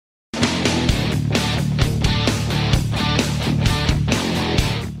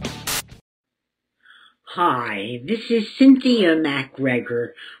Hi, this is Cynthia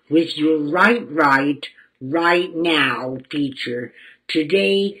MacGregor with your Right Now feature.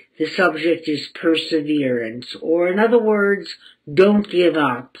 Today, the subject is perseverance, or in other words, don't give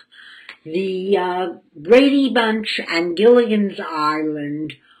up. The Brady Bunch and Gilligan's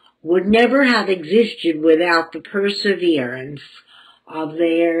Island would never have existed without the perseverance of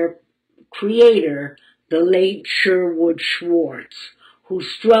their creator, the late Sherwood Schwartz, who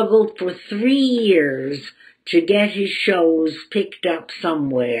struggled for 3 years to get his shows picked up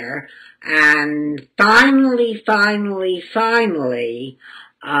somewhere, and finally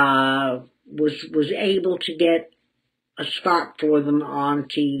was able to get a spot for them on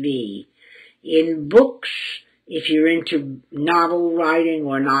TV. In books, if you're into novel writing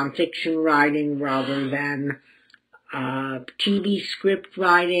or nonfiction writing rather than TV script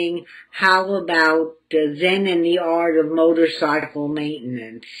writing, how about Zen and the Art of Motorcycle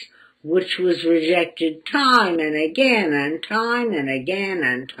Maintenance, which was rejected time and again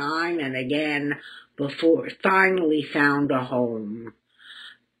before it finally found a home.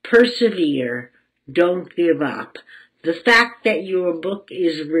 Persevere, don't give up. The fact that your book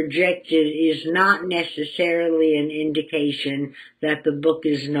is rejected is not necessarily an indication that the book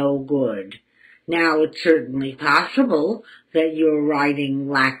is no good. Now, it's certainly possible that your writing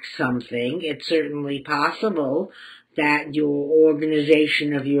lacks something. It's certainly possible that your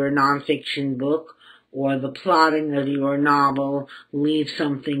organization of your nonfiction book or the plotting of your novel leaves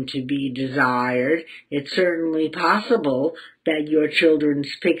something to be desired. It's certainly possible that your children's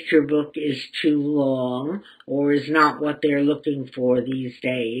picture book is too long or is not what they're looking for these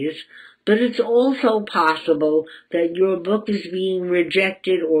days. But it's also possible that your book is being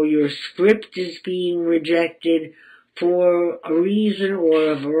rejected or your script is being rejected for a reason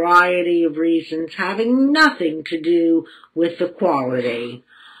or a variety of reasons having nothing to do with the quality.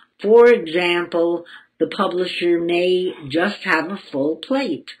 For example, the publisher may just have a full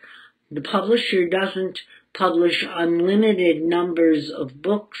plate. The publisher doesn't publish unlimited numbers of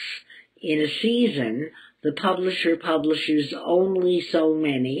books in a season. The publisher publishes only so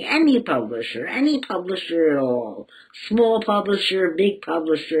many. Any publisher at all, small publisher, big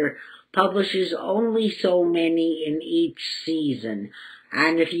publisher, publishes only so many in each season.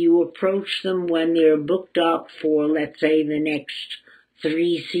 And if you approach them when they're booked up for, let's say, the next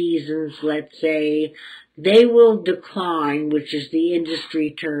 3 seasons, let's say, they will decline, which is the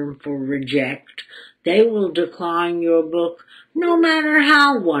industry term for reject. They will decline your book no matter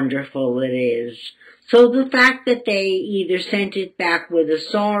how wonderful it is. So the fact that they either sent it back with a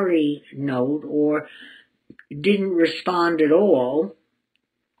sorry note or didn't respond at all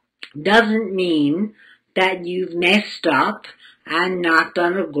doesn't mean that you've messed up and not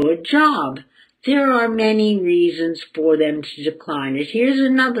done a good job. There are many reasons for them to decline it. Here's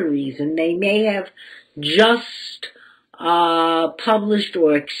another reason. They may have just published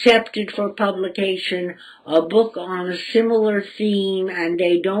or accepted for publication a book on a similar theme, and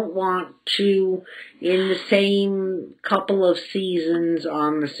they don't want to in the same couple of seasons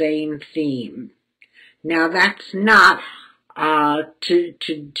on the same theme. Now, that's not to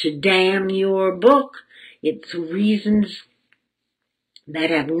damn your book. It's reasons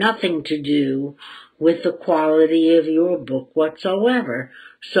that have nothing to do with the quality of your book whatsoever.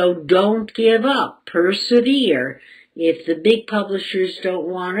 So don't give up. Persevere. If the big publishers don't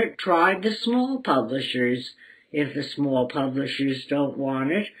want it, try the small publishers. If the small publishers don't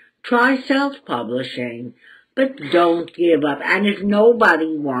want it, try self-publishing. But don't give up. And if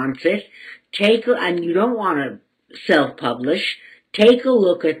nobody wants it, and you don't want to self-publish, take a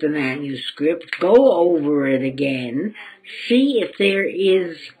look at the manuscript, go over it again, see if there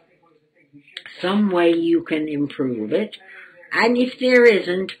is some way you can improve it, and if there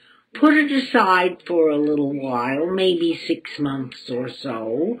isn't, put it aside for a little while, maybe 6 months or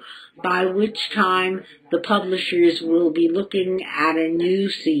so, by which time the publishers will be looking at a new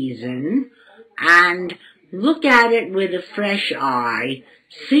season, and look at it with a fresh eye,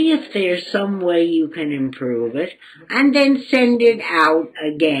 see if there's some way you can improve it, and then send it out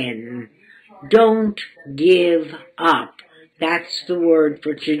again. Don't give up. That's the word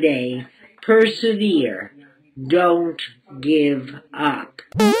for today. Persevere. Don't give up.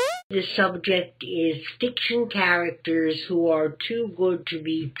 The subject is fiction characters who are too good to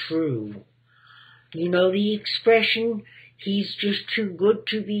be true. You know the expression, he's just too good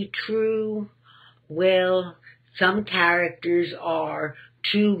to be true? Well, some characters are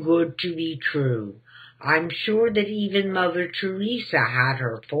too good to be true. I'm sure that even Mother Teresa had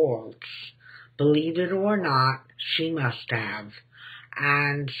her faults. Believe it or not, she must have.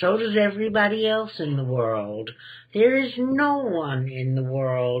 and so does everybody else in the world. There is no one in the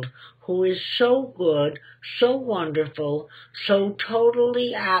world who is so good, so wonderful, so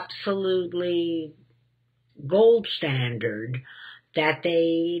totally, absolutely gold standard that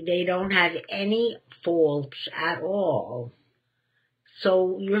they don't have any faults at all.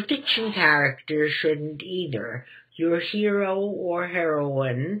 So your fiction character shouldn't either. Your hero or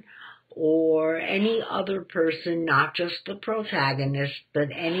heroine or any other person, not just the protagonist, but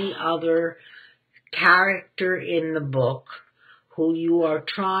any other character in the book who you are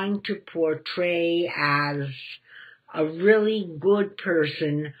trying to portray as a really good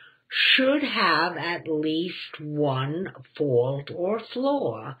person should have at least one fault or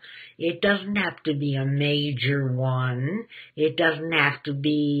flaw. It doesn't have to be a major one. It doesn't have to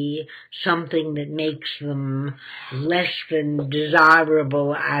be something that makes them less than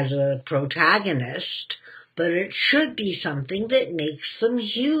desirable as a protagonist, but it should be something that makes them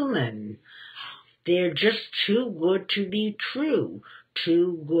human. They're just too good to be true,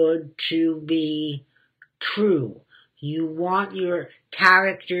 too good to be true. You want your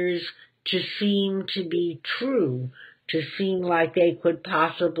characters to seem to be true, to seem like they could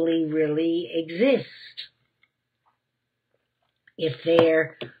possibly really exist. If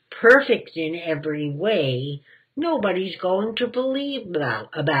they're perfect in every way, nobody's going to believe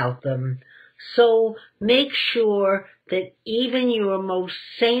about them. So make sure that even your most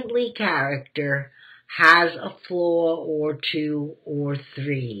saintly character has a flaw or two or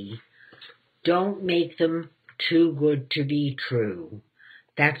three. Don't make them too good to be true.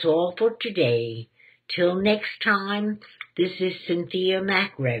 That's all for today. Till next time, this is Cynthia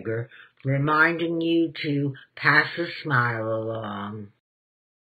MacGregor reminding you to pass a smile along.